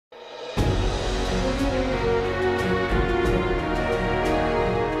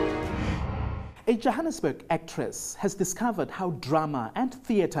A Johannesburg actress has discovered how drama and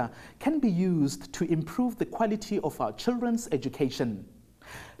theatre can be used to improve the quality of our children's education.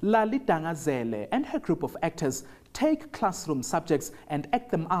 Lali Dangazele and her group of actors take classroom subjects and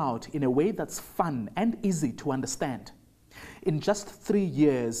act them out in a way that's fun and easy to understand. In just 3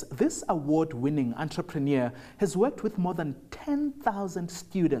 years, this award-winning entrepreneur has worked with more than 10,000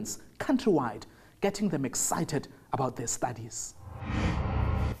 students countrywide, getting them excited about their studies.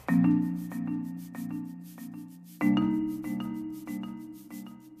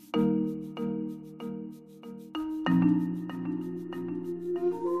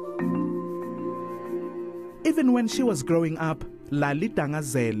 Even when she was growing up, Lali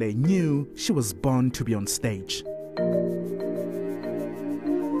Dangazele knew she was born to be on stage.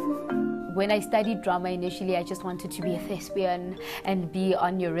 When I studied drama initially, I just wanted to be a thespian and be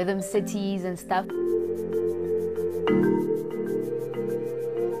on your rhythm cities and stuff.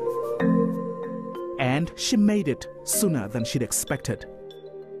 And she made it sooner than she'd expected.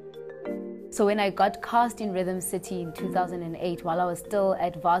 So when I got cast in Rhythm City in 2008, while I was still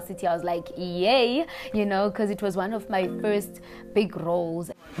at varsity, I was like, yay, you know, because it was one of my first big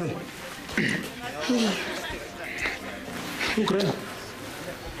roles. Hey.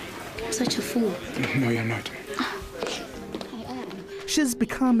 I'm such a fool. No, you're not. She's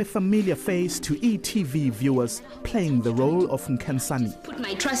become a familiar face to ETV viewers, playing the role of Nkensani. Put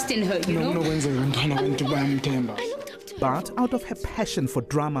my trust in her, you know? But out of her passion for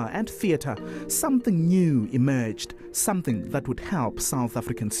drama and theatre, something new emerged, something that would help South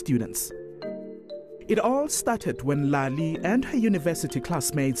African students. It all started when Lali and her university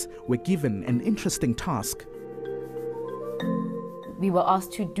classmates were given an interesting task. We were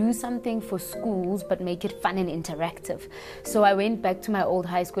asked to do something for schools but make it fun and interactive. So I went back to my old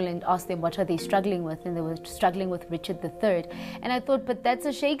high school and asked them what are they struggling with, and they were struggling with Richard III. And I thought, but that's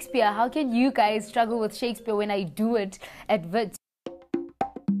a Shakespeare. How can you guys struggle with Shakespeare when I do it at Wits?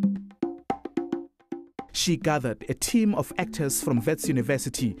 She gathered a team of actors from Wits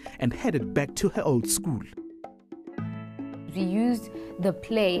University and headed back to her old school. We used the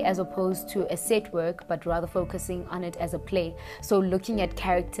play as opposed to a set work, but rather focusing on it as a play. So looking at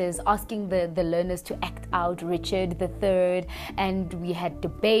characters, asking the learners to act out Richard III, and we had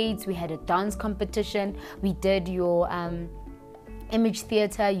debates, we had a dance competition, we did your image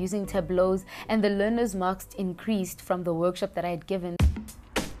theatre using tableaus, and the learners' marks increased from the workshop that I had given.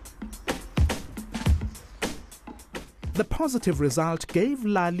 The positive result gave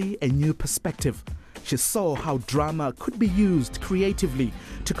Lali a new perspective. She saw how drama could be used creatively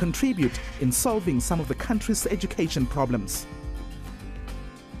to contribute in solving some of the country's education problems.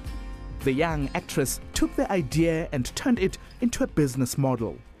 The young actress took the idea and turned it into a business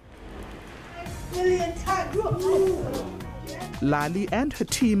model. Lali and her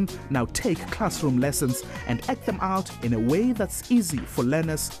team now take classroom lessons and act them out in a way that's easy for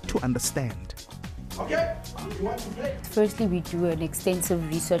learners to understand. Okay. You want to play? Firstly, we do an extensive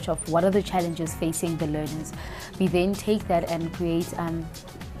research of what are the challenges facing the learners. We then take that and create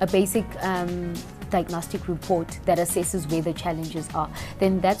a basic diagnostic report that assesses where the challenges are.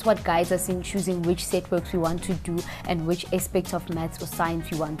 Then that's what guides us in choosing which set works we want to do and which aspect of maths or science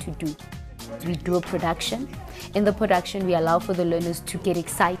we want to do. We do a production. In the production, we allow for the learners to get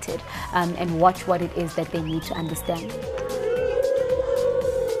excited and watch what it is that they need to understand.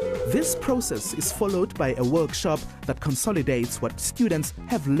 This process is followed by a workshop that consolidates what students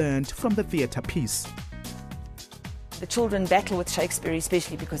have learned from the theatre piece. The children battle with Shakespeare,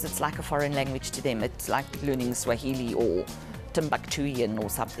 especially because it's like a foreign language to them. It's like learning Swahili or Timbuktuian or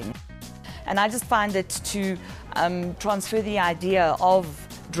something. And I just find that to transfer the idea of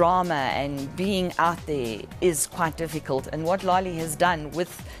drama and being out there is quite difficult. And what Lali has done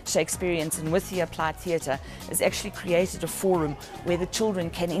with Shakespeareans and with the applied theatre is actually created a forum where the children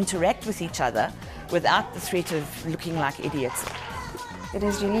can interact with each other without the threat of looking like idiots. It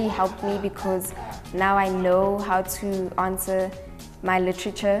has really helped me because now I know how to answer my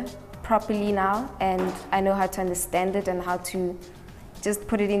literature properly now, and I know how to understand it and how to just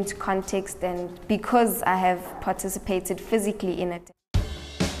put it into context, and because I have participated physically in it.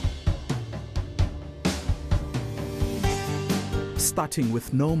 Starting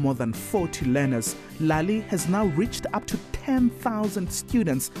with no more than 40 learners, Lali has now reached up to 10,000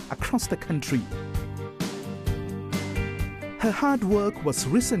 students across the country. Her hard work was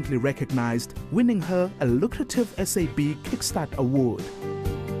recently recognized, winning her a lucrative SAB Kickstart Award.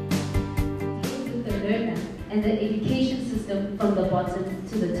 The learner and the education system from the bottom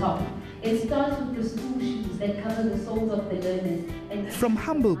to the top. It starts with the school shoes that cover the souls of the learners. And From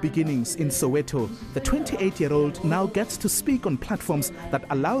humble beginnings in Soweto, the 28-year-old now gets to speak on platforms that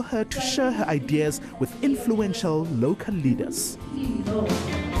allow her to share her ideas with influential local leaders.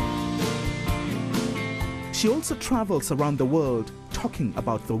 She also travels around the world talking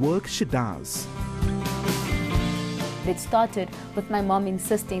about the work she does. It started with my mom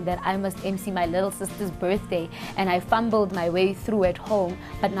insisting that I must MC my little sister's birthday, and I fumbled my way through at home,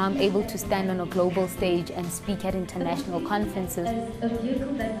 but now I'm able to stand on a global stage and speak at international conferences. As a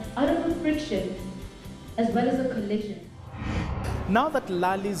vehicle that's out of a friction as well as a collision. Now that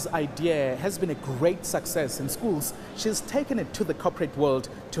Lali's idea has been a great success in schools, she's taken it to the corporate world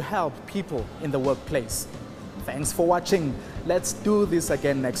to help people in the workplace. Thanks for watching. Let's do this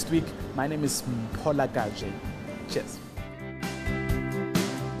again next week. My name is Mphola Gaje. Cheers.